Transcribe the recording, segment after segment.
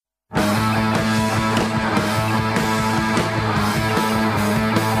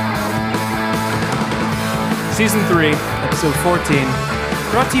Season 3, Episode 14,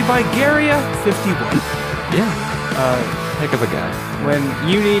 brought to you by Garia51. Yeah. Heck of a guy. When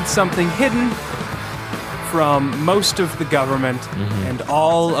you need something hidden from most of the government and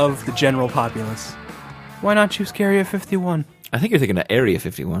all of the general populace, why not choose Garia51? I think you're thinking of Area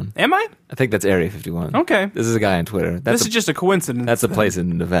 51. Am I? I think that's Area 51. Okay. This is a guy on Twitter. This is just a coincidence. That's a place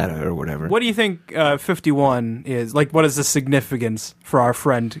in Nevada or whatever. What do you think 51 is? Like, what is the significance for our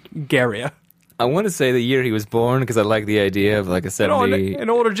friend Garia? I want to say the year he was born because I like the idea of like a 70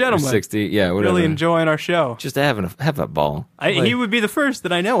 An older or gentleman. 60. Yeah, whatever. Really enjoying our show. Just have a ball. He would be the first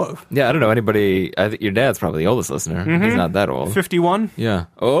that I know of. Yeah, I don't know anybody. I think your dad's probably the oldest listener. He's not that old. 51? Yeah.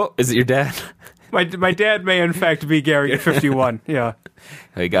 Oh, is it your dad? My dad may, in fact, be Gary at 51. Yeah.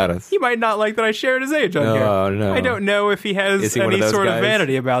 He got us. He might not like that I shared his age on here. No. I don't know if he has Is he one any of those sort of guys?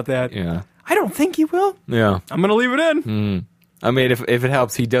 vanity about that. Yeah. I don't think he will. Yeah. I'm going to leave it in. I mean, if it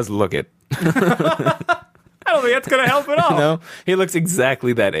helps, he does look it. I don't think that's going to help at all. No, he looks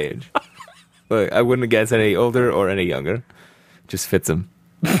exactly that age. Look, I wouldn't guess any older or any younger. Just fits him.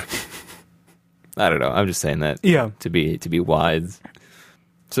 I don't know. I'm just saying that. Yeah. To be wise.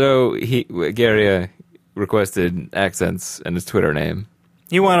 So Gary requested accents and his Twitter name.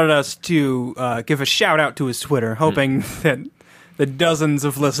 He wanted us to give a shout out to his Twitter, hoping that the dozens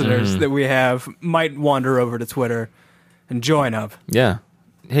of listeners that we have might wander over to Twitter and join up. Yeah.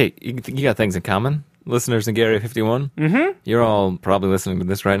 Hey, you got things in common? Listeners in Gary 51? Mm-hmm. You're all probably listening to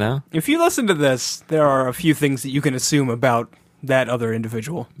this right now. If you listen to this, there are a few things that you can assume about that other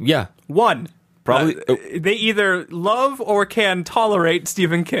individual. Yeah. One, Probably. they either love or can tolerate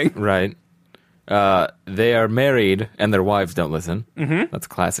Stephen King. Right. They are married and their wives don't listen. Mm-hmm. That's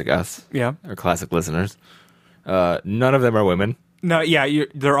classic us. Yeah. Or classic listeners. None of them are women. No, yeah,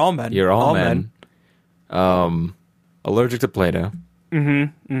 they're all men. You're all men. Allergic to Play-Doh.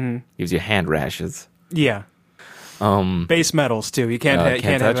 Gives you hand rashes. Yeah. Base metals too. You can't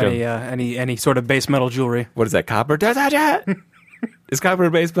have touch any sort of base metal jewelry. What is that, copper? Don't touch it! Is copper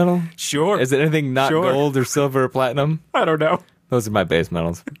a base metal? Sure. Is it anything not Sure. gold or silver or platinum? I don't know. Those are my base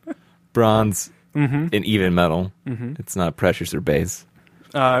metals. Bronze, an even metal. It's not precious or base.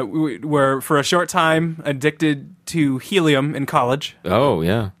 We were for a short time addicted to helium in college. Oh,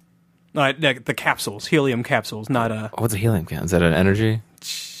 yeah. The capsules, helium capsules, not What's a helium can? Is that an energy?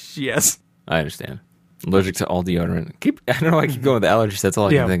 yes. I understand. Allergic to all deodorant. I don't know why I keep going with allergies. That's all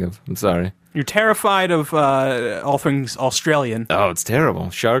I Yeah. can think of. I'm sorry. You're terrified of all things Australian. Oh, it's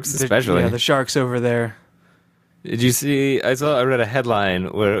terrible. Sharks especially. Yeah, the sharks over there. Did you see? I read a headline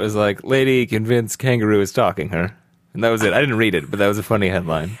where it was like, lady convinced kangaroo is stalking her. And that was it. I didn't read it, but that was a funny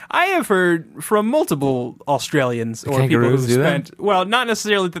headline. I have heard from multiple Australians or people who kangaroos do that? spent, well, not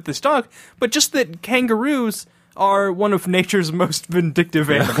necessarily that they stalk, but just that kangaroos are one of nature's most vindictive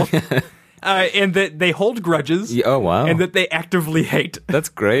animals. And that they hold grudges. Yeah, oh, wow. And that they actively hate. That's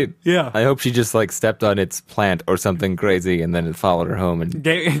great. Yeah. I hope she just like stepped on its plant or something crazy and then it followed her home and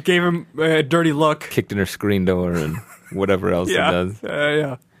Gave him a dirty look. kicked in her screen door and whatever else Yeah. it does.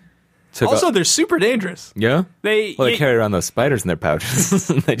 Yeah. Took Also, off- they're super dangerous. yeah? They Carry around those spiders in their pouches.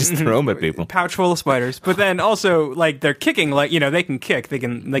 And they just throw them at people. pouch full of spiders, but then also like they're kicking, like they can kick, they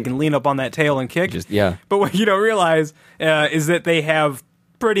can lean up on that tail and kick. Yeah. But what you don't realize is that they have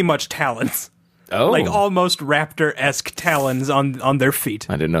pretty much talons, Oh. like almost raptor-esque talons on their feet.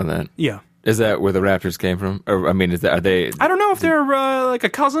 I didn't know that. Yeah, Is that where the raptors came from? Or, I mean, are they... I don't know if they're like a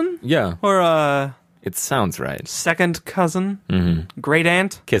cousin Yeah. or a It sounds right. second cousin, great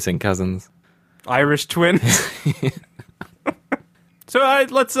aunt, Kissing cousins. Irish twin. So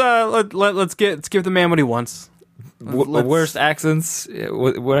let's give the man what he wants. Let's- Worst accents?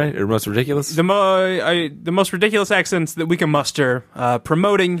 What, or most ridiculous? The most ridiculous accents that we can muster,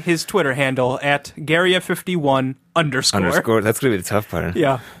 promoting his Twitter handle at Garia51 _. That's going to be the tough part.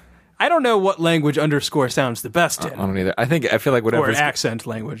 Yeah. I don't know what language underscore sounds the best in. I don't either. I feel like Or whatever. an accent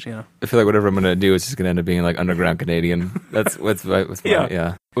language, yeah. I feel like whatever I'm going to do is just going to end up being like underground Canadian. That's what's my,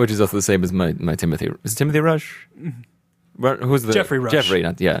 Yeah. Which is also the same as my Timothy. Is it Timothy Rush? Who's the Jeffrey Rush. Jeffrey,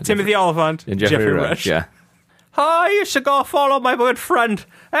 not yeah. Timothy Oliphant, and Jeffrey Rush. Yeah. Hi, you should go follow my good friend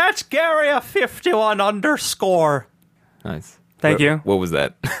at Garia51 _. Nice. Thank you. What was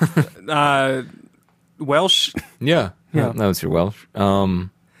that? Welsh. Yeah. Yeah. That was your Welsh.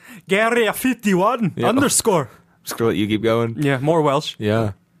 Garia51 Yeah. _. Just gonna let you keep going. Yeah, more Welsh.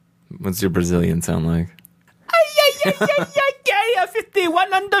 Yeah. What's your Brazilian sound like?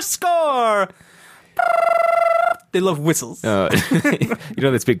 Garia51 _. They love whistles.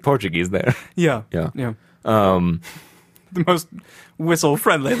 They speak Portuguese there. Yeah. Yeah. Yeah. The most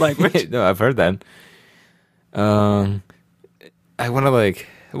whistle-friendly language. No, I've heard that. I want to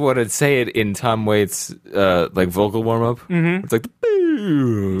what I'd say it in Tom Waits' like vocal warm up. Mm-hmm. It's like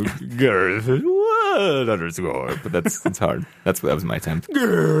Gareth what underscore, but it's hard. That was my attempt.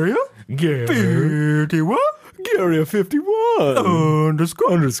 Gary 51 Gary 51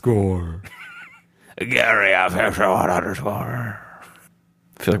 underscore Gary 51 underscore.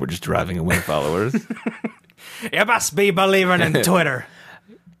 I feel like we're just driving away followers. You must be believing in Twitter.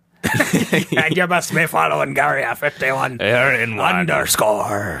 And you must be following Gary 51 You're in one.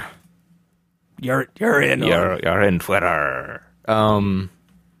 underscore. You're in. You're in Twitter. I'm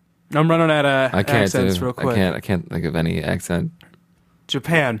running out of accents real quick. I can't think of any accent.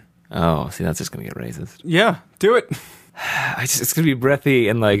 Japan. Oh, see, that's just gonna get racist. Yeah, do it. It's gonna be breathy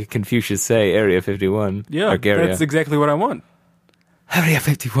and like Confucius say Area 51. Yeah, or Garia. that's exactly what I want. Area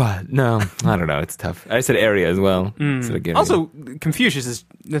 51. No, I don't know. It's tough. I said area as well. Instead of Garia. Also, Confucius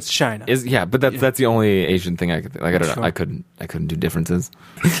that's China. But that's the only Asian thing I could like. I don't know. Sure. I couldn't do differences.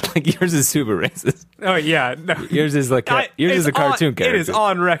 Like yours is super racist. Oh yeah, no. Yours is like yours is a cartoon character. It is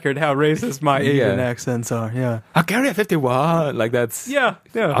on record how racist my Asian Yeah. accents are. Yeah. Area 51. Like that's Yeah.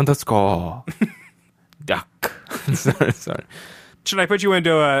 underscore duck. sorry. Should I put you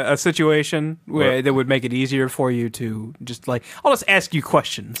into a situation where that would make it easier for you to just like I'll just ask you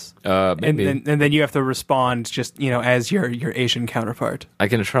questions Maybe. and then you have to respond just as your Asian counterpart. I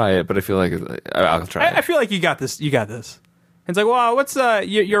can try it, but I feel like I'll try it. I feel like you got this. You got this. It's like, well, what's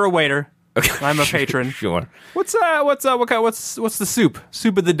you're a waiter. I'm a patron. Sure. What's the soup?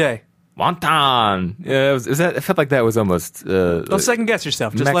 Soup of the day. Wonton. Yeah, it felt like that was almost Don't second guess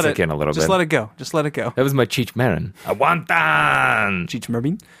yourself. Just Mexican let it a little Just bit. let it go. Just let it go. That was my Cheech Marin. A wonton. Cheech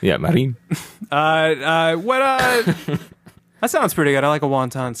Marin. Yeah, Marin. That sounds pretty good. I like a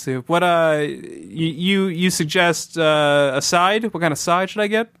wonton soup. What you suggest a side? What kind of side should I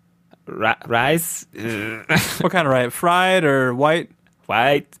get? Rice. What kind of rice? Fried or white?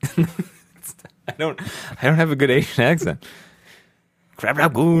 White. I don't have a good Asian accent. Crab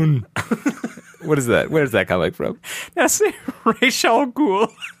ragoon. What is that? Where does that come from? That's Rachel Ghoul.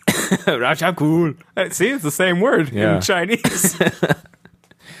 Rachagoon. See, it's the same word Yeah. in Chinese.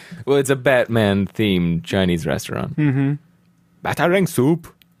 Well, it's a Batman-themed Chinese restaurant. Mm-hmm. Batarang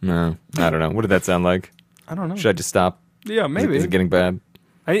soup. No, I don't know. What did that sound like? I don't know. Should I just stop? Yeah, maybe. Is it getting bad?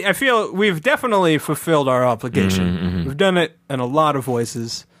 I feel we've definitely fulfilled our obligation. Mm-hmm. We've done it in a lot of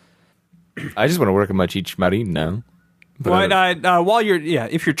voices. I just want to work on my Cheech Marin now. But While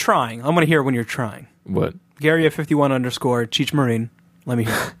if you're trying, I want to hear when you're trying. what? Gary51 underscore Cheech Marine. Let me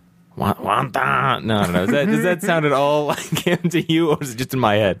hear it. Wonton. No, no. Does that sound at all like him to you, or is it just in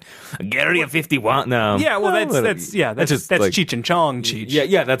my head? Gary 51. No. Yeah, well, that's just like, Cheech and Chong Cheech.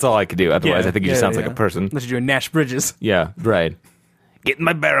 Yeah. That's all I could do. Otherwise, I think he just sounds like a person. Unless you're doing Nash Bridges. Yeah, right. Get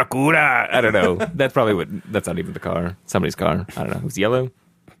my Barracuda. I don't know. That's probably that's not even the car. Somebody's car. I don't know. It was yellow.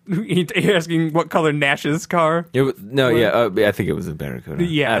 You're asking what color Nash's car? I think it was a Barracuda.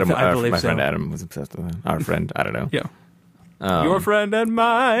 Yeah, Adam, I believe my so. friend Adam was obsessed with it. Our friend, I don't know. Yeah. Your friend and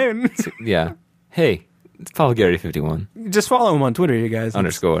mine. Yeah. Hey, follow Gary51. Just follow him on Twitter, you guys.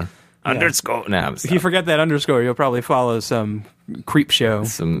 Underscore. Underscore. Nah, If you forget that underscore, you'll probably follow some creep show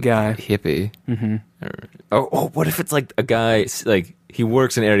guy. Hippie. Mm-hmm. What if it's like a guy, like he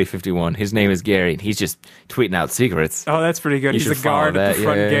works in Area 51. His name is Gary, and he's just tweeting out secrets. Oh, that's pretty good. You He's a should follow guard at the that.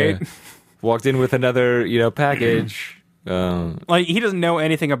 front Yeah. gate. Walked in with another, package. Like, he doesn't know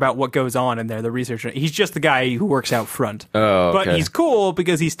anything about what goes on in there, the researcher. He's just the guy who works out front. Oh, okay. But he's cool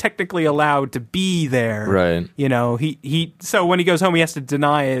because he's technically allowed to be there. Right. So when he goes home, he has to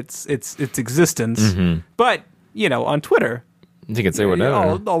deny its existence. Mm-hmm. But, on Twitter, You can say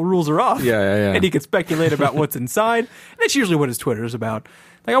whatever. all rules are off. Yeah. And he can speculate about what's inside. And that's usually what his Twitter is about.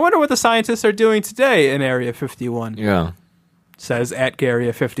 Like, I wonder what the scientists are doing today in Area 51. Yeah. Says at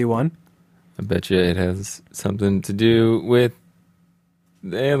Gary51. I bet you it has something to do with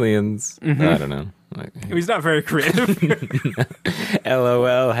the aliens. Mm-hmm. I don't know. He's not very creative.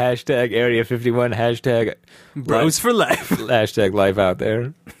 LOL, hashtag Area 51, hashtag Bros for life. Hashtag life out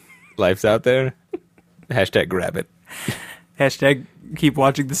there. Life's out there. Hashtag grab it. Hashtag keep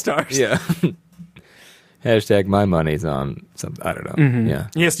watching the stars. Yeah. Hashtag my money's on something. I don't know. Mm-hmm. Yeah.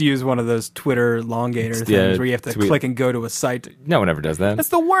 He has to use one of those Twitter elongator things where you have to click and go to a site. No one ever does that. That's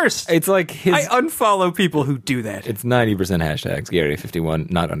the worst. It's like I unfollow people who do that. It's 90% hashtags, Gary 51,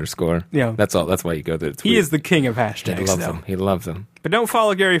 not underscore. Yeah. That's all. That's why you go to the tweet. He is the king of hashtags. He loves them. He loves them. But don't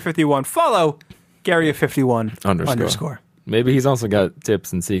follow Gary51. Follow Gary51 underscore. Maybe he's also got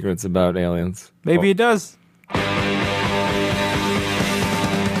tips and secrets about aliens. Maybe he does.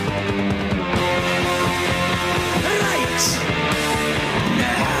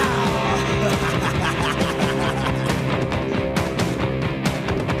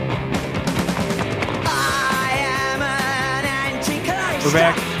 We're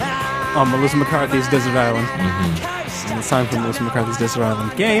back on Melissa McCarthy's Desert Island. And it's time for Melissa McCarthy's Desert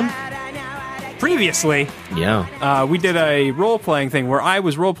Island game. Previously, we did a role-playing thing where I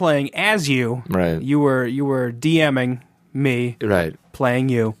was role-playing as you. Right. You were DMing me. Right. Playing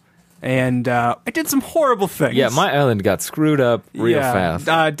you. And I did some horrible things. Yeah, my island got screwed up real fast.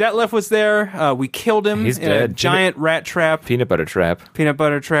 Detlef was there. We killed him He's in dead. a giant rat trap. Peanut butter trap.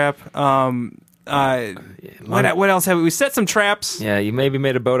 What else have we? We set some traps. Yeah, you maybe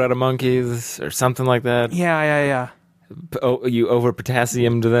made a boat out of monkeys or something like that. Yeah. You over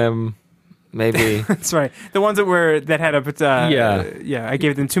potassiumed them, maybe. That's right. The ones that had a I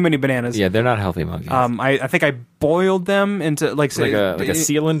gave them too many bananas. Yeah, they're not healthy monkeys. I think I boiled them into like a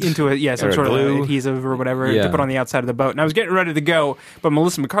sealant into some sort glue? of adhesive or whatever Yeah. to put on the outside of the boat. And I was getting ready to go, but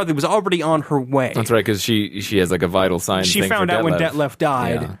Melissa McCarthy was already on her way. That's right, because she has like a vital sign. She thing found for out when Detlef. Detlef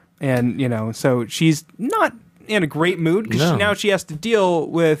died, Yeah. and so she's not in a great mood because No. now she has to deal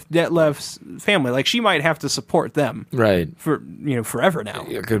with Detlef's family. Like she might have to support them Right. for forever now,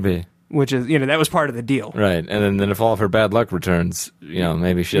 It could be. which is that was part of the deal. Right, and then if all of her bad luck returns,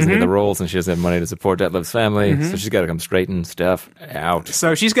 maybe she doesn't get the roles and she doesn't have money to support Detlef's family, so she's got to come straighten stuff out.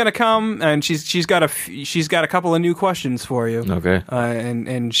 So she's gonna come, and she's got a couple of new questions for you. Okay.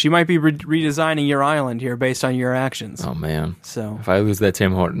 And she might be redesigning your island here based on your actions. Oh man, So if I lose that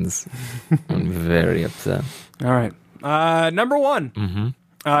Tim Hortons, I'm very upset. all right, number one,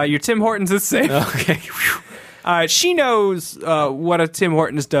 your Tim Hortons is safe. Okay. She knows what a Tim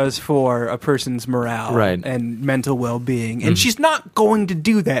Hortons does for a person's morale Right. and mental well-being, and she's not going to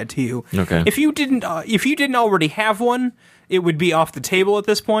do that to you. Okay. If you didn't already have one, it would be off the table at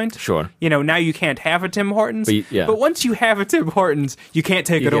this point. Sure. Now you can't have a Tim Hortons. But, But once you have a Tim Hortons, you can't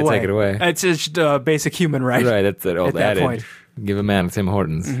take it can't away. take it away. It's just a basic human right. Right, that's that old At that adage. point. Give a man a Tim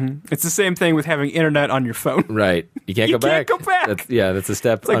Hortons. It's the same thing with having internet on your phone. Right. You can't You go back. can't go back. That's a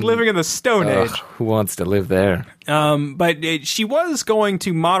step. It's like living in the Stone Age. Who wants to live there? But she was going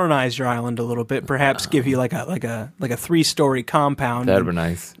to modernize your island a little bit, perhaps give you like a 3-story compound, That'd be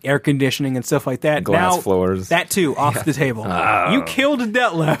nice. air conditioning and stuff like that. Glass now, floors. that too, off the table. You killed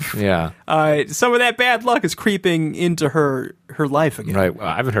Detlef. Yeah. Some of that bad luck is creeping into her life again. Right. Well,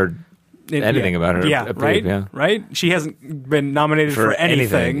 I haven't heard anything about her. Yeah, right. Yeah. Right. She hasn't been nominated for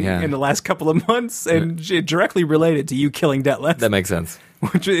anything yeah. in the last couple of months, and she directly related to you killing Detlef. That makes sense.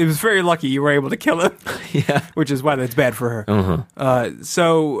 Which it was very lucky you were able to kill him. Yeah. Which is why that's bad for her.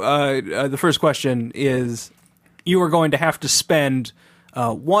 So the first question is, you are going to have to spend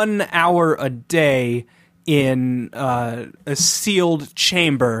 1 hour a day in a sealed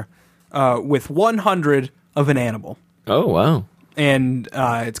chamber with 100 of an animal. Oh, wow. And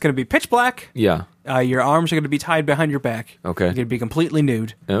it's going to be pitch black. Yeah. Your arms are going to be tied behind your back. Okay. You're going to be completely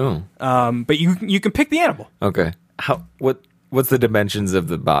nude. Oh. But you can pick the animal. Okay. What's the dimensions of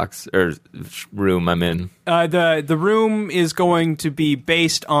the box or room I'm in? The room is going to be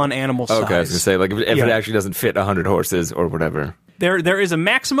based on animal size. Okay, I was gonna say like if it actually doesn't fit 100 horses or whatever. There is a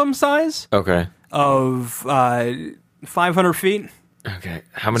maximum size Okay. of 500 feet. Okay.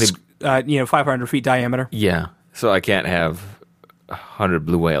 How many? 500 feet diameter. Yeah. So I can't have 100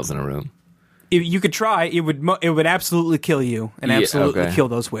 blue whales in a room. If you could try, it would absolutely kill you and Yeah, absolutely okay. kill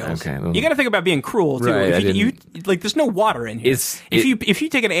those whales. Okay. You got to think about being cruel too. Right, If you there's no water in here. If you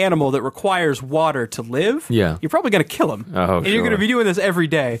take an animal that requires water to live, Yeah. you're probably going to kill him. Oh, and you're going to sure. be doing this every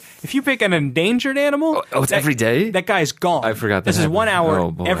day. If you pick an endangered animal, it's every day? That guy's gone. I forgot that This is 1 happened. hour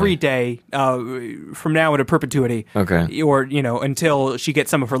Oh, boy. every day from now into perpetuity. Okay. Or until she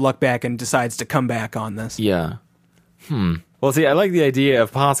gets some of her luck back and decides to come back on this. Yeah. Well, see, I like the idea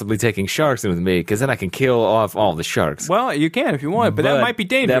of possibly taking sharks in with me because then I can kill off all the sharks. Well, you can if you want, but that But might be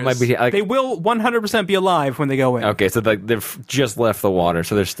dangerous. that might be, like- they will 100% be alive when they go in. Okay, so they've just left the water,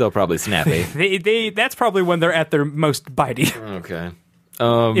 so they're still probably snappy. That's probably when they're at their most bitey, Okay.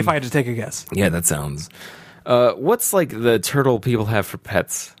 if I had to take a guess. Yeah, that sounds. What's like the turtle people have for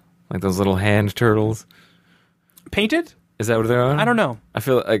pets? Like those little hand turtles? Painted? Is that what they are? I don't know. I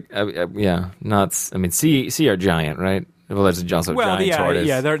feel like, nuts. I mean, sea are giant, right? Well, there's also giant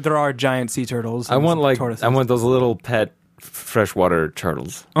tortoise. there are giant sea turtles. I want tortoises. I want those little pet freshwater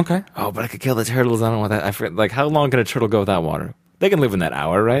turtles. Okay. Oh, but I could kill the turtles. I don't want that. I forget. Like, how long can a turtle go without water? They can live in that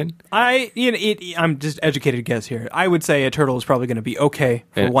hour, right? I'm just educated guess here. I would say a turtle is probably going to be okay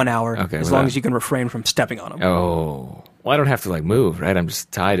for 1 hour, okay, as with long that. as you can refrain from stepping on them. Oh, well, I don't have to like move, right? I'm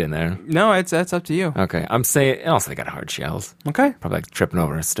just tied in there. No, that's up to you. Okay, I'm saying. Also, they got hard shells. Okay. Probably like tripping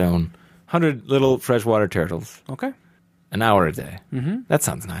over a stone. 100 little freshwater turtles. Okay. An hour a day. Mm-hmm. That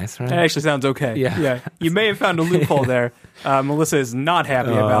sounds nice, right? That actually sounds okay. Yeah. You may have found a loophole there. Melissa is not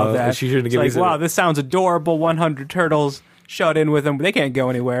happy about that. she shouldn't It's give me like, some- wow, this sounds adorable. 100 turtles. shut in with them. They can't go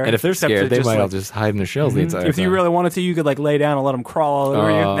anywhere. And if they're except scared, to they just, might like, all just hide in their shells the entire if you time. really wanted to, you could like lay down and let them crawl all over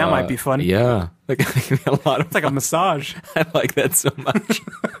you. That might be fun. Yeah. Like, a lot of It's like a massage. I like that so much.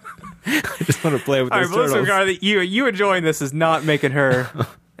 I just want to play with All those right, Melissa turtles. McCarthy, you enjoying this is not making her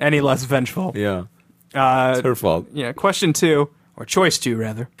any less vengeful. Yeah. It's her fault. Yeah, question 2, or choice 2,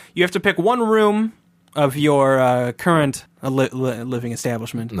 rather. You have to pick one room of your current living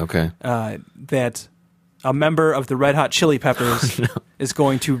establishment Okay. that a member of the Red Hot Chili Peppers is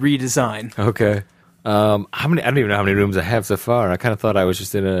going to redesign. Okay. How many? I don't even know how many rooms I have so far. I kind of thought I was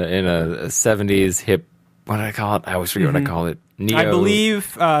just in a 70s hip. What did I call it? I always forget what I call it. Neo. I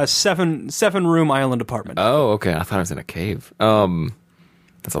believe seven room island apartment. Oh, okay. I thought I was in a cave.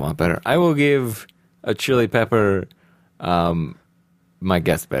 That's a lot better. I will give a Chili Pepper my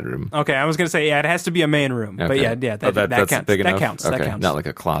guest bedroom. Okay, I was going to say, it has to be a main room. But Okay. yeah, Oh, that that's counts. big That enough? counts. Okay. That counts. Not like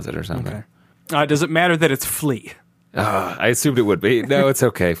a closet or something. Okay. Does it matter that it's Flea? I assumed it would be. No, it's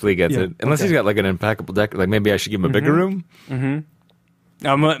okay. Flea gets Yeah, it. Unless okay. he's got like an impeccable deck. Like maybe I should give him a bigger room.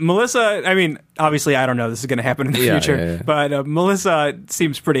 Now, Melissa, I mean, obviously, I don't know this is going to happen in the future, yeah. but Melissa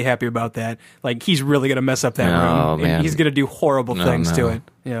seems pretty happy about that. Like, he's really going to mess up that Oh, room. man. And he's going to do horrible things to no. it.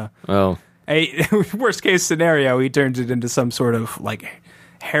 Yeah. Well, Worst case scenario, he turns it into some sort of, like,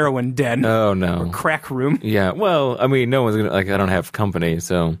 heroin den. oh no. Crack room. Yeah. Well, I mean, no one's gonna like. I don't have company,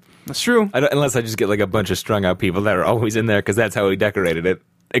 so That's true. unless I just get like a bunch of strung out people that are always in there because that's how he decorated it.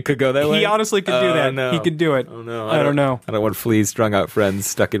 It could go that way. He honestly could do that. No. He could do it. Oh no. I don't know. I don't want Flea's strung out friends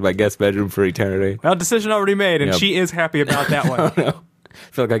stuck in my guest bedroom for eternity. Well, decision already made, and Yep. she is happy about that one. I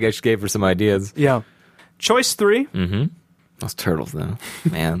feel like I just gave her some ideas. Yeah. Choice 3. Those turtles, though,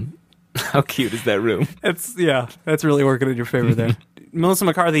 man, how cute is that room? That's really working in your favor there. Melissa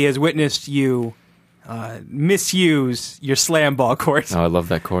McCarthy has witnessed you misuse your slam ball court, Oh, I love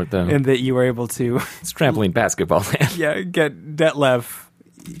that court though. and that you were able to It's trampoline basketball. get Detlev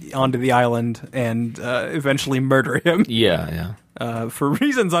onto the island and eventually murder him Yeah. for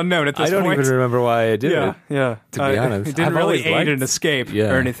reasons unknown at this I don't point. even remember why I did Yeah, it. yeah. To be honest. it didn't I've really always aid liked- an escape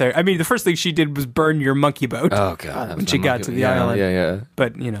Yeah. or anything. I mean, the first thing she did was burn your monkey boat. Oh god, When she got to the island. Yeah.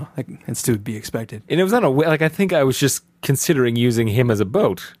 But it's to be expected. And it was on a like I think I was just considering using him as a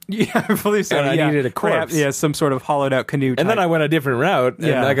boat, Yeah, I believe so. And I yeah. needed a corpse. Perhaps, yeah, some sort of hollowed out canoe. and then I went a different route, and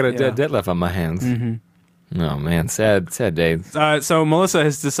Yeah, I got a yeah. dead Detlef on my hands. Oh man, sad days. So Melissa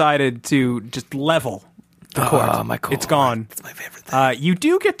has decided to just level the court. Oh, my court. It's gone. It's my favorite thing. You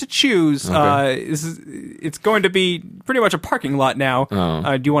do get to choose. Okay. It's going to be pretty much a parking lot now.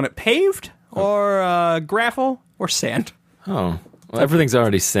 Oh. Do you want it paved or gravel or sand? Oh, well, everything's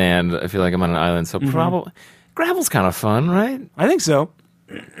already sand. I feel like I'm on an island, so probably gravel's kind of fun, right? I think so.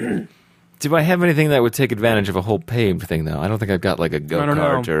 Do I have anything that would take advantage of a whole paved thing, though? I don't think I've got like a don't know.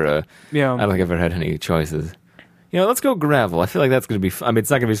 go-kart or a... Yeah. I don't think I've ever had any choices. Let's go gravel. I feel like that's going to be fun. I mean, it's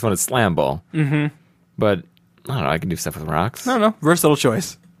not going to be as fun as slam ball. Mm-hmm. But, I don't know, I can do stuff with rocks. I don't know. Versatile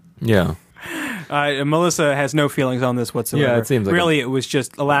choice. Yeah. Melissa has no feelings on this whatsoever. Yeah, it seems like really, it was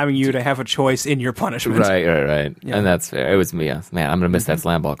just allowing you to have a choice in your punishment. Right. Yeah. And that's fair. It was me. Yeah. Man, I'm going to miss that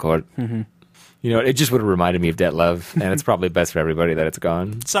slam ball court. Mm-hmm. It just would have reminded me of Detlev, and it's probably best for everybody that it's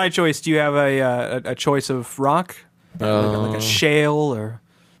gone. Side choice, do you have a choice of rock? Like a shale or...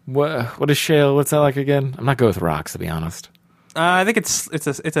 What is shale? What's that like again? I'm not good with rocks, to be honest. I think it's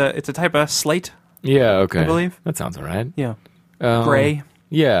a type of slate. Yeah, okay. I believe. That sounds all right. Yeah. Gray.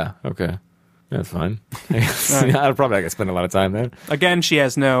 Yeah, okay. That's fine. right. I'd probably not gonna spend a lot of time there. Again, she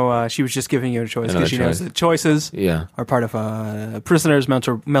has no. She was just giving you a choice Another because she knows choice. that choices Yeah. are part of a prisoner's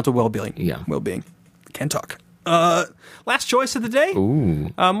mental well-being. Yeah. Well-being. Can't talk. Last choice of the day.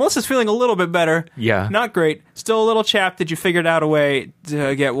 Ooh. Melissa's feeling a little bit better. Yeah. Not great. Still a little chapped that you figured out a way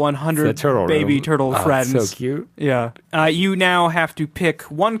to get 100 The turtle baby room. turtle Oh, friends. it's so cute. Yeah. You now have to pick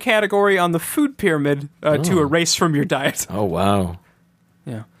one category on the food pyramid to erase from your diet. Oh wow.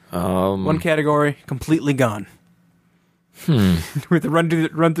 Yeah. Um. One category completely gone. With the run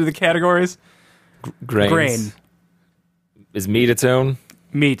through the categories. Grains. Grain, Is meat its own?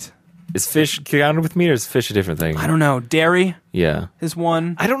 meat. Is fish counted with meat, or is fish a different thing? I don't know. Dairy Yeah. is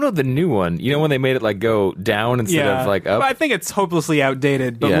one. I don't know the new one. You know when they made it like go down instead of like up? But I think it's hopelessly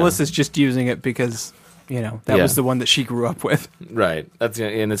outdated. But Yeah. Melissa's just using it because that Yeah. was the one that she grew up with. Right. That's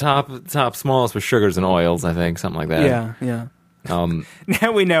in the top smallest was sugars and oils, I think, something like that. Yeah. Um,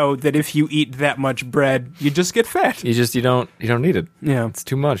 Now we know that if you eat that much bread, you just get fat. you don't need it. Yeah. It's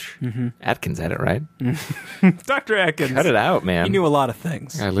too much. Atkins had it right. Dr. Atkins. Cut it out, man. He knew a lot of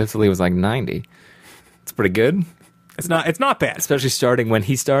things. I literally was like 90. It's pretty good, It's not bad. especially starting when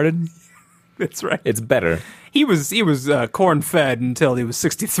he started. That's right. It's better. He was corn fed until he was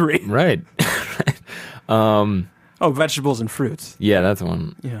 63. Right. Oh, vegetables and fruits. Yeah, that's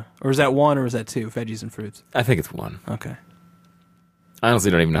one. Yeah. Or is that one or is that two? Veggies and fruits. I think it's one. Okay. I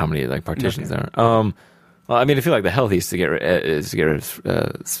honestly don't even know how many like partitions there are. Well, I mean, I feel like the healthiest to get rid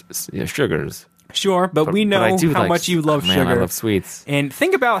of sugars. Sure, but we know I do how like, much you love sugar. I love sweets. And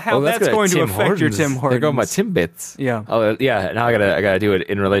think about how that's going to affect your Tim Hortons. There go my Timbits. Yeah. Oh, yeah. Now I gotta do it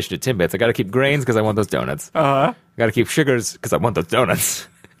in relation to Timbits. I gotta keep grains because I want those donuts. Uh-huh. I gotta keep sugars because I want those donuts.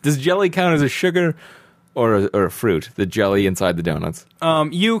 Does jelly count as a sugar or a fruit? The jelly inside the donuts.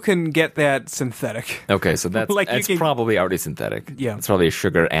 You can get that synthetic. Okay, so that's probably already synthetic. Yeah. It's probably a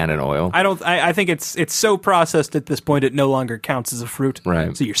sugar and an oil. I think it's so processed at this point it no longer counts as a fruit.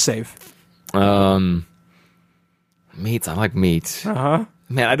 Right. So you're safe. Meats. I like meat. Uh-huh.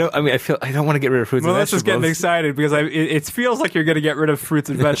 Man, I don't want to get rid of fruits and vegetables. Well, that's just getting excited because it feels like you're going to get rid of fruits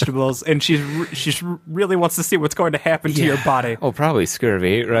and vegetables, and she really wants to see what's going to happen to your body. Oh, probably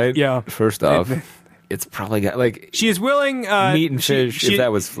scurvy, right? Yeah. First off, it's probably got like she is willing meat and fish. If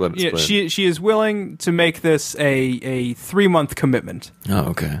that was split. Yeah, she is willing to make this a 3-month commitment. Oh,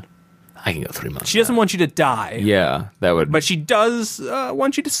 okay. I can go 3 months. She doesn't want you to die. Yeah, that would. But she does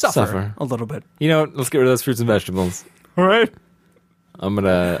want you to suffer a little bit. You know what? Let's get rid of those fruits and vegetables. All right. I'm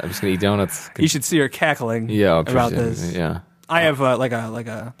just gonna eat donuts. You should see her cackling. About this. Yeah. I have like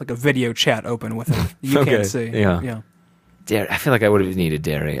a video chat open with her. You can't see. Yeah. Dairy. I feel like I would have needed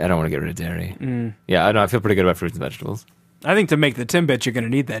dairy. I don't want to get rid of dairy. Yeah, I know. I feel pretty good about fruits and vegetables. I think to make the Timbit, you're going to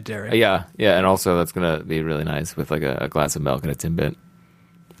need that dairy. Yeah, and also that's going to be really nice with like a glass of milk and a Timbit.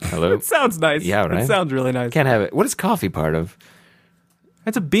 Hello? It sounds nice. Yeah, right? It sounds really nice. Can't have it. What is coffee part of?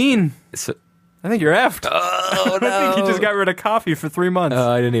 It's a bean. I think you're effed. Oh, no. I think you just got rid of coffee for 3 months.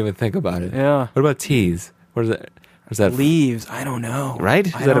 I didn't even think about it. Yeah. What about teas? What is that? Is that leaves? I don't know. Right?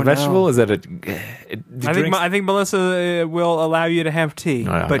 Is that a vegetable? Know. Is that a? I think Melissa will allow you to have tea,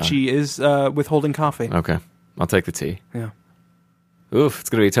 but she is withholding coffee. Okay, I'll take the tea. Yeah. Oof, it's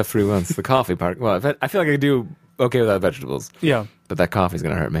gonna be a tough 3 months. The coffee part. Well, I feel like I can do okay without vegetables. Yeah. But that coffee's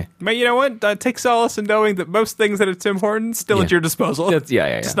gonna hurt me. But you know what? Take solace in knowing that most things at a Tim Hortons still at your disposal.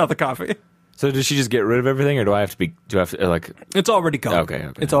 Yeah. Just not the coffee. So does she just get rid of everything, or do I have to like? It's already gone. Okay.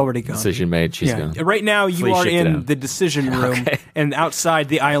 It's already gone. Decision made. She's gone. Right now, you are in the decision room, and outside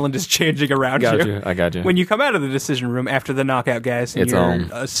the island is changing around you. I got you. When you come out of the decision room after the knockout gas, and you're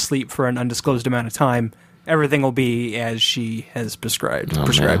asleep for an undisclosed amount of time, everything will be as she has prescribed.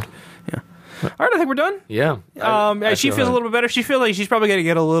 Man. Yeah. All right, I think we're done. Yeah. She feels a little bit better. She feels like she's probably going to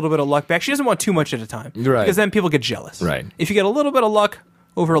get a little bit of luck back. She doesn't want too much at a time, right? Because then people get jealous. Right. If you get a little bit of luck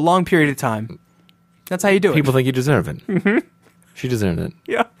over a long period of time, that's how you do it. People think you deserve it. Mm-hmm. She deserved it.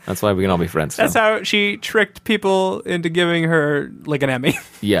 Yeah. That's why we can all be friends. That's how she tricked people into giving her like an Emmy.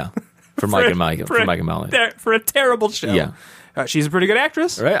 Yeah. For Mike and Molly. For a terrible show. Yeah. She's a pretty good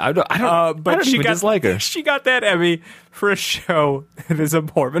actress. Right. I don't even dislike her. She got that Emmy for a show that is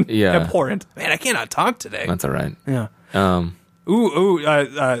abhorrent. Yeah. Abhorrent. Man, I cannot talk today. That's all right. Yeah.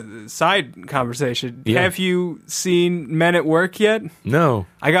 Side conversation. Yeah. Have you seen Men at Work yet? No.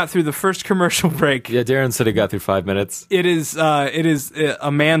 I got through the first commercial break. Yeah, Darren said he got through 5 minutes. It is a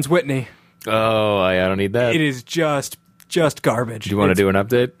man's Whitney. Oh, I don't need that. It is just garbage. Do you want to do an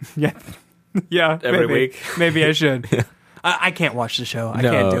update? Yeah. Yeah. Every week? Maybe I should. Yeah. I can't watch the show. I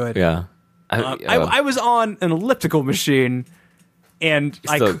can't do it. Yeah. I was on an elliptical machine. And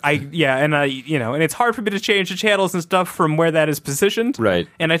and it's hard for me to change the channels and stuff from where that is positioned. Right.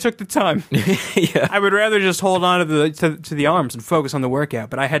 And I took the time. Yeah. I would rather just hold on to the arms and focus on the workout,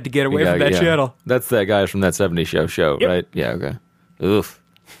 but I had to get away from that channel. That's that guy from that 70s show, yep. Right? Yeah, okay. Oof.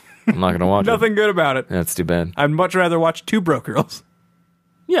 I'm not going to watch Nothing good about it. That's too bad. I'd much rather watch Two Broke Girls.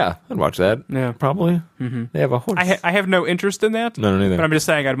 Yeah, I'd watch that. Yeah. Probably. Mm-hmm. They have a horse. I have no interest in that. No, neither. But I'm just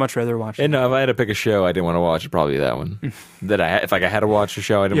saying I'd much rather watch it. And no, if I had to pick a show I didn't want to watch, it'd probably be that one. If I had to watch a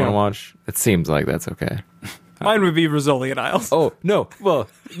show I didn't want to watch, it seems like that's okay. Mine would be Rizzoli and Isles. Oh, no. Well,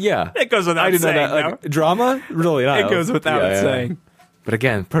 yeah. It goes without saying. Drama? Rizzoli and Isles. It goes without saying. But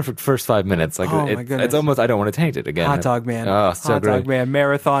again, perfect first 5 minutes. Like my goodness. It's almost, I don't want to taint it again. Hot Dog Man. Oh, so Hot great. Dog Man.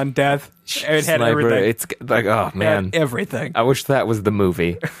 Marathon Death. It had everything. It's like, oh, man. Everything. I wish that was the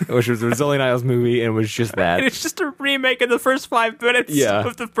movie. I wish it was the Rizzoli and Isles movie and it was just that. And it's just a remake of the first 5 minutes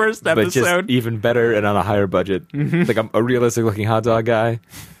of the first episode. But just even better and on a higher budget. Mm-hmm. Like I'm a realistic looking hot dog guy.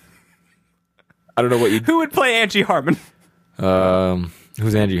 I don't know what you... Who would play Angie Harmon?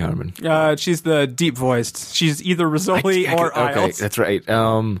 Who's Angie Harmon? She's the deep voiced. She's either Rizzoli or Isles. Okay, that's right.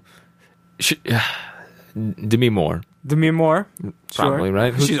 Demi Moore. Demi Moore? Probably, sure.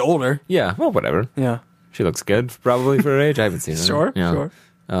 right? She's older. Yeah, well, whatever. Yeah. She looks good, probably, for her age. I haven't seen her. Sure.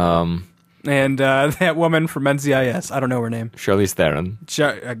 And that woman from NCIS, I don't know her name. Charlize Theron.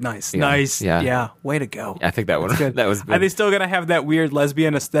 Nice, Yeah. nice. Yeah. Yeah, way to go. I think that one. Good. That was good. Are they still going to have that weird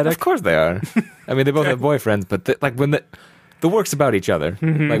lesbian aesthetic? Of course they are. I mean, they both have boyfriends, but like when the work's about each other.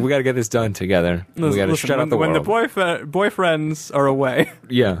 Like we got to get this done together. We got to shut out the when world. When the boyfriends are away,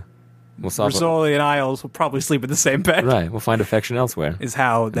 Yeah, we'll solve it. Rizzoli and Isles will probably sleep in the same bed. Right, we'll find affection elsewhere. Is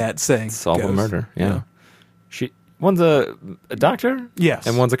how that saying Solve goes. a murder. Yeah. One's a doctor. Yes.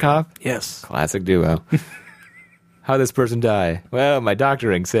 And one's a cop. Yes. Classic duo. How'd this person die? Well, my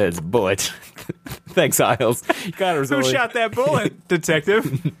doctoring says bullet. Thanks, Isles. You got it, Who Rizzoli. shot that bullet,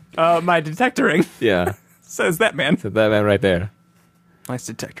 detective? My detectoring, Yeah. says that man. So that man right there. Nice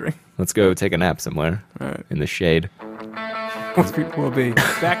detectoring. Let's go take a nap somewhere. All right. In the shade. We'll be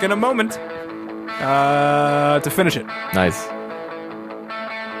back in a moment to finish it. Nice.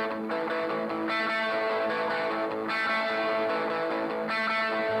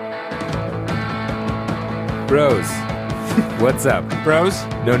 Bros, what's up? Bros?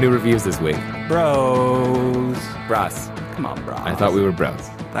 No new reviews this week. Bros. Bros. Come on, bros. I thought we were bros.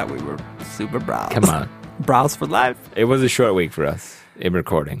 Thought we were super bros. Come on. Bros for life. It was a short week for us in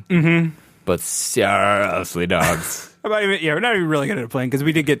recording. Mm-hmm. But seriously, dogs. We're not even really good at playing because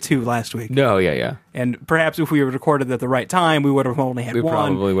we did get 2 last week. No, yeah. And perhaps if we had recorded at the right time, we would have only had We one.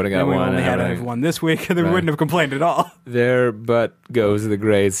 probably would have got and we one, only had right. one this week, and then we Right. wouldn't have complained at all. There but goes the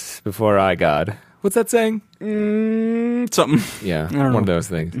grace before I God. What's that saying? Something. Yeah, don't one know. of those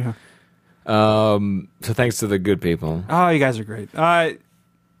things. Yeah. So thanks to the good people. Oh, you guys are great. David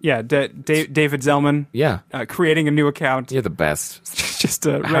Zellman Yeah, creating a new account you're the best. just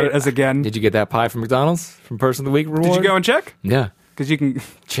to rate us again. Did you get that pie from McDonald's from Person of the Week reward? Did you go and check? Yeah, Because you can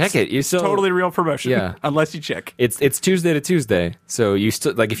check it. You still totally real promotion. Yeah. Unless you check. It's Tuesday to Tuesday, so you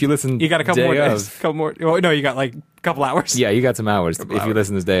still like if you listen. You got a couple day more days. of- Couple more. Oh, no, you got like a couple hours. Yeah, you got some hours if you hours.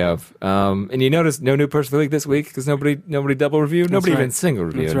 listen this day of. And you notice no new Person of the Week this week because nobody double reviewed. Nobody right. even single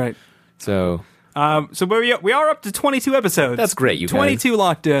reviewed. That's right. So So we are up to 22 episodes. that's great, you guys. 22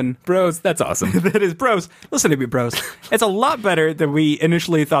 locked in. Bros, that's awesome. That is, bros. Listen to me, bros. It's a lot better than we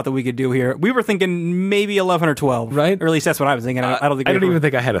initially thought that we could do here. We were thinking maybe 11 or 12. Right. Or at least that's what I was thinking. I don't think I we don't were- even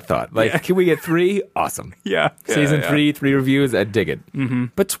think I had a thought. Like, Yeah. can we get 3? Awesome. Yeah. Season yeah. 3 reviews, I dig it. Mm-hmm.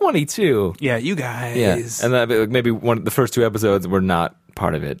 But 22. Yeah, you guys. Yeah. And that, like, maybe the first 2 episodes were not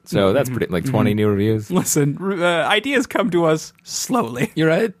part of it. So that's pretty, like 20 new reviews. Listen, ideas come to us slowly. You're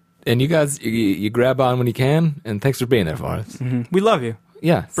right. And you guys, you grab on when you can. And thanks for being there for us. We love you.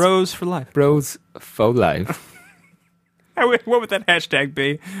 Yeah. Bros for life. Bros faux life. What would that hashtag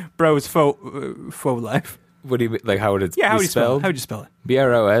be? Bros faux life. What do you mean? Like, how would it Yeah, how be would you spell it? spelled? How would you spell it?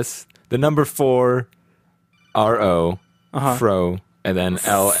 BROS, the number 4, RO, fro, and then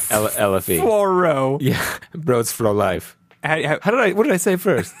LFE. Foro. Yeah. Bros for life. How, What did I say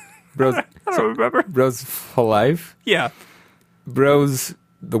first? Bros. I don't remember. Bros for life. Yeah. Bros,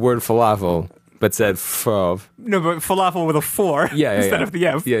 the word falafel, but said fov. No, but falafel with a 4 Yeah, instead of the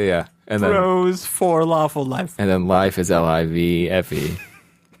F. Yeah. And then Bros for lawful life. life is LIVFE.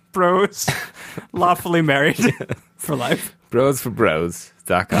 Bros lawfully married for life. Bros for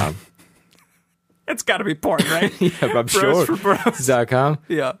bros.com. It's got to be porn, right? Yeah, I'm Bros sure. for bros. .com.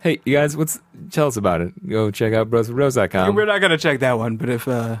 Yeah. Hey, you guys, tell us about it. Go check out brosforbros.com. We're not going to check that one, but if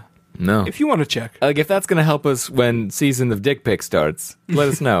No. you want to check. Like, if that's going to help us when season of Dick Pic starts, let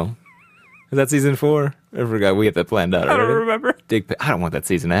us know. Is that season 4? I forgot. We get that planned out I don't already. remember. Dick Pic. I don't want that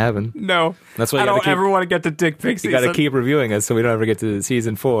season to happen. No. That's why I you gotta don't keep- ever want to get to dick pics. You got to keep reviewing us so we don't ever get to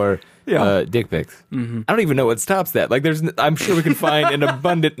season 4 Yeah. dick pics. I don't even know what stops that. Like, I'm sure we can find an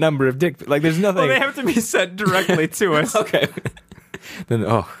abundant number of dick pics. Like, there's nothing. Well, they have to be sent directly to us. Okay. Then,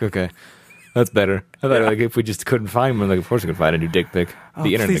 okay. That's better. I thought, like, if we just couldn't find one, like, of course we could find a new dick pic. Oh,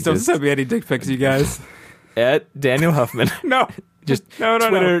 The internet please don't exists. send me any dick pics, you guys. At Daniel Huffman. No. Just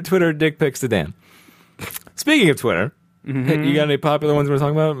No. Twitter dick pics to Dan. Speaking of Twitter, hey, you got any popular ones we're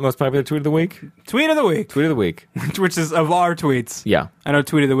talking about? Most popular tweet of the week? Tweet of the week, Tweet of the week. which is of our tweets. Yeah. I know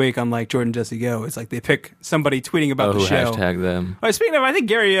tweet of the week, unlike Jordan Jesse Go, it's like they pick somebody tweeting about the who show. hashtag them. Oh, speaking of, I think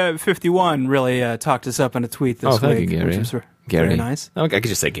Gary 51 really talked us up in a tweet this Thank week. you, Gary. Which was Gary. very nice. Okay, I could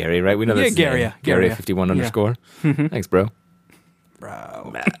just say Gary, right? We know Yeah, that's Gary, yeah. Gary Yeah. 51 Yeah. underscore. Thanks, bro.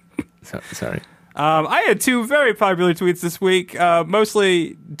 Bro. Sorry. I had 2 very popular tweets this week,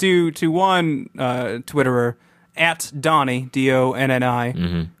 mostly due to one Twitterer, at Donnie,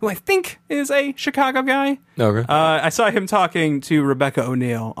 Donni, who I think is a Chicago guy. Okay. I saw him talking to Rebecca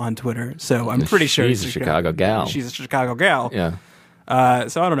O'Neill on Twitter, so I'm pretty sure She's a Chicago gal. She's a Chicago gal. Yeah.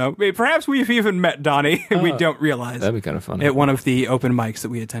 So I don't know. Perhaps we've even met Donnie and we don't realize That'd be kind of funny. at one of the open mics that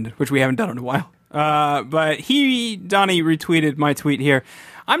we attended, which we haven't done in a while. But Donnie retweeted my tweet here.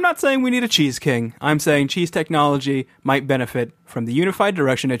 I'm not saying we need a cheese king. I'm saying cheese technology might benefit from the unified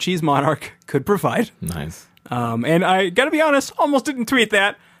direction a cheese monarch could provide. Nice. And I gotta be honest, almost didn't tweet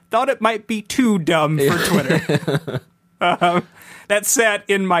that. Thought it might be too dumb for Twitter. That sat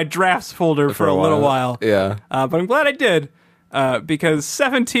in my drafts folder for a little while. Yeah. But I'm glad I did, because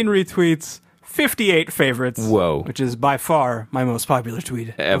 17 retweets, 58 favorites. Whoa. Which is by far my most popular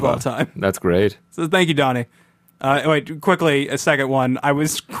tweet of all time. That's great. So thank you, Donnie. Wait, quickly, a second one. I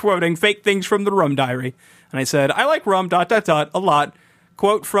was quoting fake things from the Rum Diary, and I said, I like rum, ... a lot.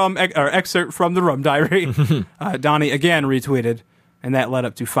 Quote from, or excerpt from the Rum Diary. Donnie again retweeted, and that led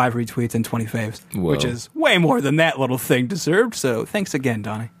up to 5 retweets and 20 faves, Whoa. which is way more than that little thing deserved, so thanks again,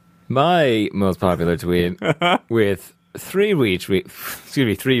 Donnie. My most popular tweet with 3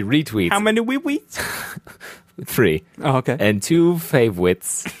 retweets. How many wee-weets? 3. Oh, okay. And 2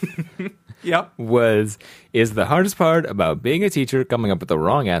 favorites. Yep. Is the hardest part about being a teacher coming up with the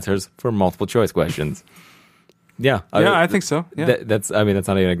wrong answers for multiple choice questions. Yeah. I think so. Yeah. That's not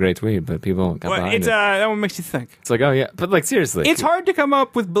even a great tweet, but people got behind it. That one makes you think. It's like, oh yeah, but like seriously. It's hard to come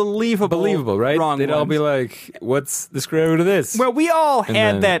up with believable, right? wrong They'd all be ones. like, what's the square root of this? Well, we all And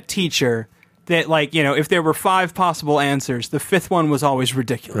had then- that teacher that, like, you know, if there were 5 possible answers, the 5th one was always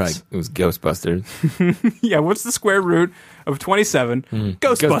ridiculous. Right. It was Ghostbusters. Yeah, what's the square root of 27?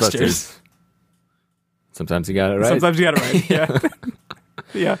 Ghostbusters. Sometimes you got it right. Sometimes you got it right.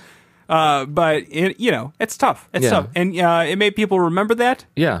 Yeah. Yeah. But, it's tough. It's Yeah. tough. And it made people remember that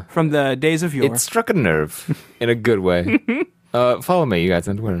Yeah. from the days of yore. It struck a nerve in a good way. Follow me, you guys,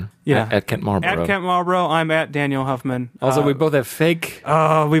 on Twitter. Yeah. At Kent Marlborough. At Kent Marlborough, I'm at Daniel Huffman. Also, we both have fake.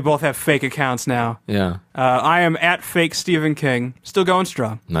 We both have fake accounts now. Yeah. I am at fake Stephen King. Still going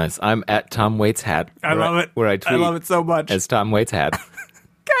strong. Nice. I'm at Tom Waits Hat. I love it. Where I tweet love it so much. as Tom Waits Hat.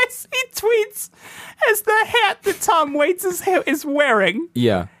 Guys, he tweets as the hat that Tom Waits is wearing.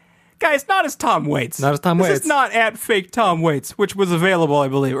 Yeah. Guys, not as Tom Waits. Not as Tom This Waits. is not at fake Tom Waits, which was available, I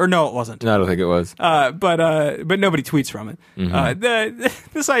believe. Or no, it wasn't. No, I don't think it was. But nobody tweets from it.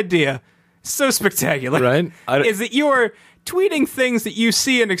 This idea, so spectacular, Right? is that you are tweeting things that you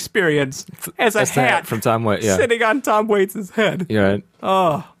see and experience as a That's the hat from Tom Waits. Yeah. sitting on Tom Waits' head. You're right.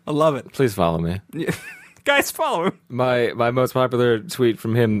 Oh, I love it. Please follow me. Guys, follow him. My most popular tweet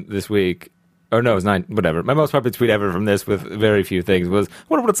from him this week, or no, it was 9, whatever. My most popular tweet ever from this with very few things was, I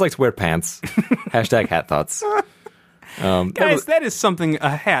wonder what it's like to wear pants. Hashtag hat thoughts. Guys, that is something a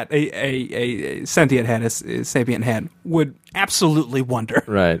hat, a sentient hat, a sapient hat, would absolutely wonder.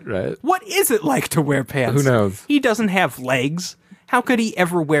 Right. What is it like to wear pants? Who knows? He doesn't have legs. How could he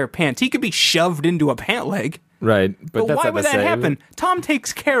ever wear pants? He could be shoved into a pant leg. Right. But that's why not would that necessarily- happen? Tom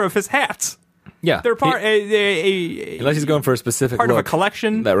takes care of his hats. Yeah. They're part Unless he's going for a specific part of a look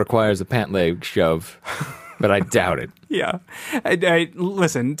collection. that requires a pant leg shove. But I doubt it. Yeah.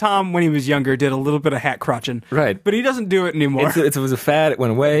 Listen, Tom, when he was younger, did a little bit of hat crotching. Right. But he doesn't do it anymore. It was a fad. It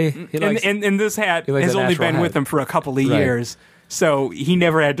went away. He likes, and this hat likes has a only natural been hat. with him for a couple of Right. years. So he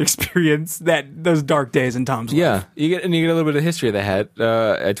never had to experience those dark days in Tom's life. yeah, you get a little bit of history of the hat.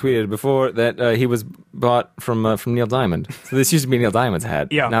 I tweeted before that he was bought from Neil Diamond. So this used to be Neil Diamond's hat.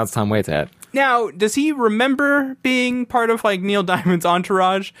 Yeah. Now it's Tom Waits' hat. Now, does he remember being part of like Neil Diamond's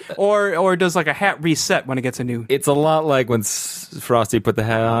entourage, or does like a hat reset when it gets a new? It's a lot like when Frosty put the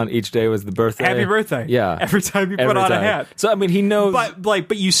hat on. Each day was the birthday. Happy birthday! Yeah. every time you put on a hat. So I mean, he knows.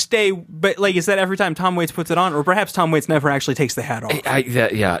 But you stay. But like, is that every time Tom Waits puts it on, or perhaps Tom Waits never actually takes the hat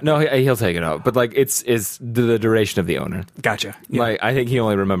off? No, he'll take it out. But like, it's the duration of the owner. Gotcha. Yeah. Like, I think he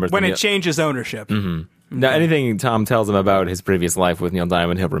only remembers when the it changes ownership. Mm-hmm. Now, anything Tom tells him about his previous life with Neil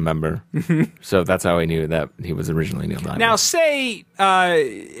Diamond, he'll remember. So that's how he knew that he was originally Neil Diamond. Now, say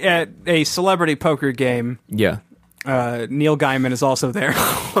at a celebrity poker game, yeah. Neil Gaiman is also there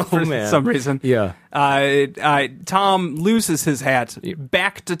for man. some reason. Yeah. Tom loses his hat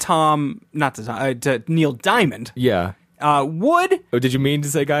back to to Neil Diamond. Yeah. Would Oh, did you mean to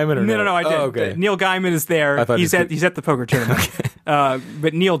say Gaiman or no, I did. Oh, okay. Neil Gaiman is there. I thought He's at the poker tournament.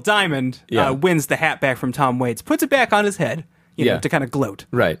 But Neil Diamond wins the hat back from Tom Waits, puts it back on his head, you know, to kind of gloat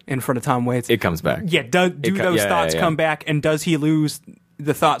Right. in front of Tom Waits. It comes back. Yeah, do those thoughts come back, and does he lose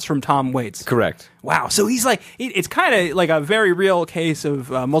the thoughts from Tom Waits? Correct. Wow, so he's like, it's kind of like a very real case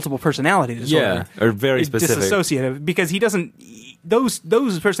of multiple personality disorder. Yeah, or very specific. Disassociative, because he doesn't, those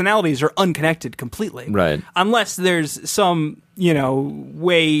personalities are unconnected completely. Right. Unless there's some,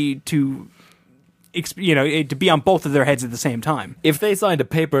 way to, to be on both of their heads at the same time. If they signed a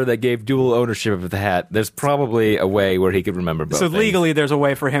paper that gave dual ownership of the hat, there's probably a way where he could remember both So things. legally, there's a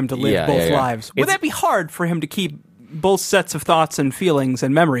way for him to live both yeah. lives. Would that be hard for him to keep both sets of thoughts and feelings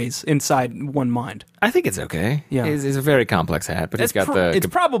and memories inside one mind. I think it's okay. Yeah. It's a very complex hat, but it's got the... It's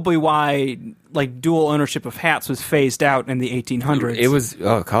probably why like dual ownership of hats was phased out in the 1800s.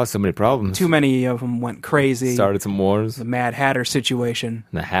 It caused so many problems. Too many of them went crazy. Started some wars. The Mad Hatter situation.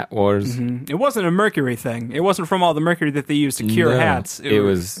 The hat wars. It wasn't a mercury thing. It wasn't from all the mercury that they used to cure hats. It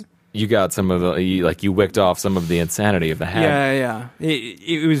was... You got some of the... You wicked off some of the insanity of the hat. Yeah.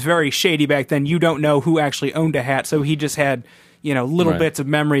 It was very shady back then. You don't know who actually owned a hat, so he just had... little bits of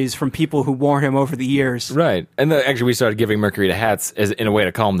memories from people who wore him over the years. Right. And actually, we started giving mercury to hats as in a way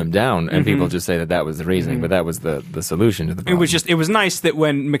to calm them down, and people just say that was the reasoning, but that was the solution to the problem. It was nice that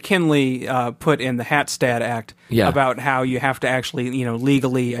when McKinley put in the Hatstat Act about how you have to actually,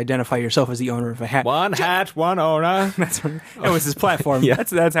 legally identify yourself as the owner of a hat. One hat, one owner. That was his platform.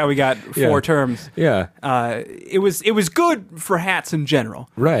 That's how we got 4 terms. Yeah. It was good for hats in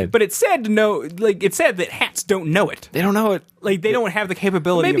general. Right. But it's sad to know, it's sad that hats don't know it. They don't know it. Like, they don't have the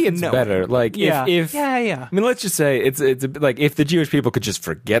capability Maybe of it's knowing. better. Like, if Yeah. I mean, let's just say it's like if the Jewish people could just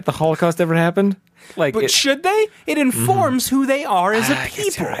forget the Holocaust ever happened. But should they? It informs who they are as a I guess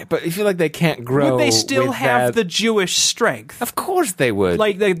people. you're right. But I feel like they can't grow. Would they still with have that. the Jewish strength? Of course they would.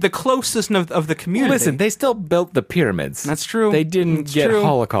 Like the closest of the community. Listen, they still built the pyramids. That's true. They didn't It's get true.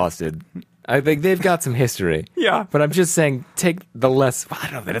 holocausted. I think they've got some history. Yeah. But I'm just saying, take the less... I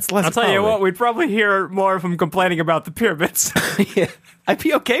don't know that it's less... I'll tell you what, we'd probably hear more of them complaining about the pyramids. Yeah, I'd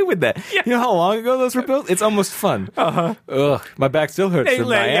be okay with that. Yeah. You know how long ago those were built? It's almost fun. Ugh, my back still hurts from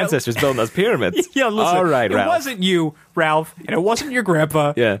my ancestors building those pyramids. Yeah, listen. All right, Ralph. It wasn't you, Ralph, and it wasn't your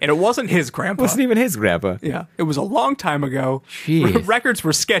grandpa, Yeah. and it wasn't his grandpa. It wasn't even his grandpa. Yeah, it was a long time ago. Jeez. Records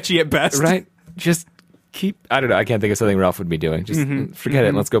were sketchy at best. Right? Just keep... I don't know. I can't think of something Ralph would be doing. Just forget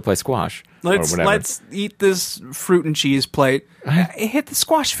it. Let's go play squash. or whatever. Let's eat this fruit and cheese plate. Hit the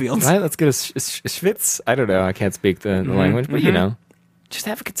squash fields. Right? Let's get a schwitz. I don't know. I can't speak the language, but just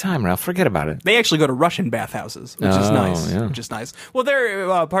have a good time, Ralph. Forget about it. They actually go to Russian bathhouses, which is nice. Yeah. Which is nice. Well,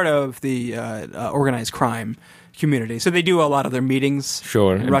 they're part of the organized crime community, so they do a lot of their meetings.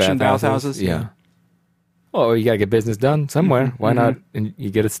 Sure, in Russian bathhouses. Yeah. Well, you got to get business done somewhere. Why not? And you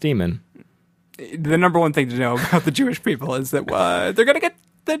get a steaming. The number one thing to know about the Jewish people is that they're going to get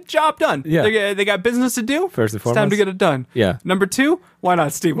the job done. Yeah. They got business to do. First and It's time foremost. to get it done. Yeah. Number 2, why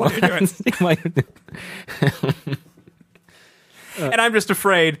not steam while you're doing it? And I'm just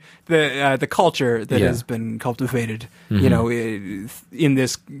afraid that the culture that has been cultivated, in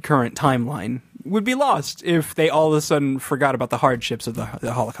this current timeline, would be lost if they all of a sudden forgot about the hardships of the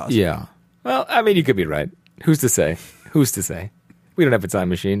Holocaust. Yeah. Well, I mean, you could be right. Who's to say? Who's to say? We don't have a time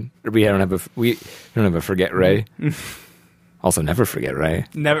machine. Or we don't have a forget Ray. Also, never forget Ray.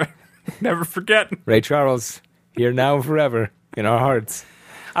 Never forget. Ray Charles, here now and forever in our hearts.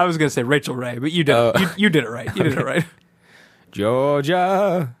 I was going to say Rachel Ray, but you did you did it right. You did it right.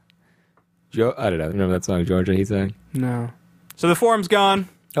 Georgia. I don't know. Remember that song, Georgia, he sang? No. So the forum's gone.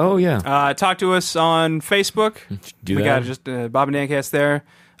 Oh, yeah. Talk to us on Facebook. Do we that. got just Bob and Dancast there.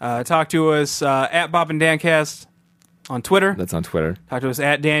 Talk to us at Bob and Dancast on Twitter. That's on Twitter. Talk to us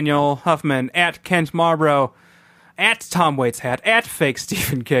at Daniel Huffman, at Kent Marbro, at Tom Waits Hat, at Fake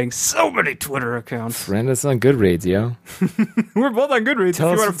Stephen King. So many Twitter accounts. Friend us on Goodreads, yo. We're both on Goodreads. Tell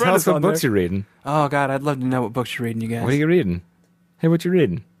if you want to friend us us what on books there. you're reading. Oh, God, I'd love to know what books you're reading, you guys. What are you reading? Hey, what you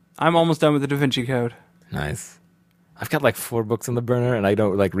reading? I'm almost done with the Da Vinci Code. Nice. I've got like 4 books on the burner, and I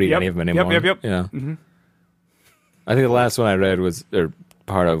don't read any of them anymore. Yep. Yeah. I think the like one I read was Rachel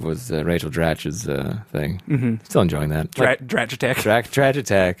Dratch's thing. Still enjoying that. Dratch Attack. Dratch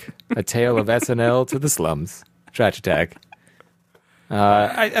Attack, a tale of SNL to the slums. Dratch Attack.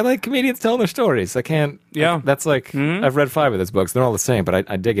 I like comedians telling their stories. I can't. Yeah. That's like I've read 5 of those books. They're all the same, but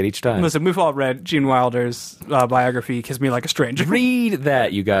I dig it each time. Listen, we've all read Gene Wilder's biography, Kiss Me Like a Stranger. Read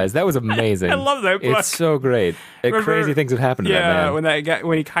that, you guys. That was amazing. I love that book. It's so great. Crazy things have happened to that man.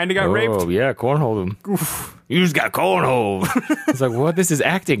 when he kind of got raped. Oh, yeah, cornholed him. You just got cornholed. It's like, what? This is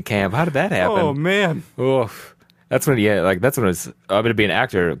acting camp. How did that happen? Oh, man. Oof. That's when it's, I'm going to be an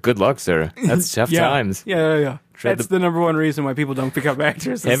actor. Good luck, sir. That's tough times. Yeah. That's the number one reason why people don't become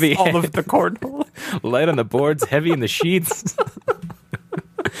actors. Heavy. All of the cornhole. Light on the boards, heavy in the sheets.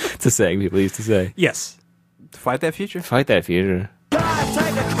 It's a saying people used to say. Yes. Fight that future. Fight that future. Take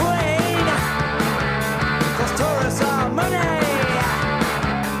the queen, 'cause tourists are money.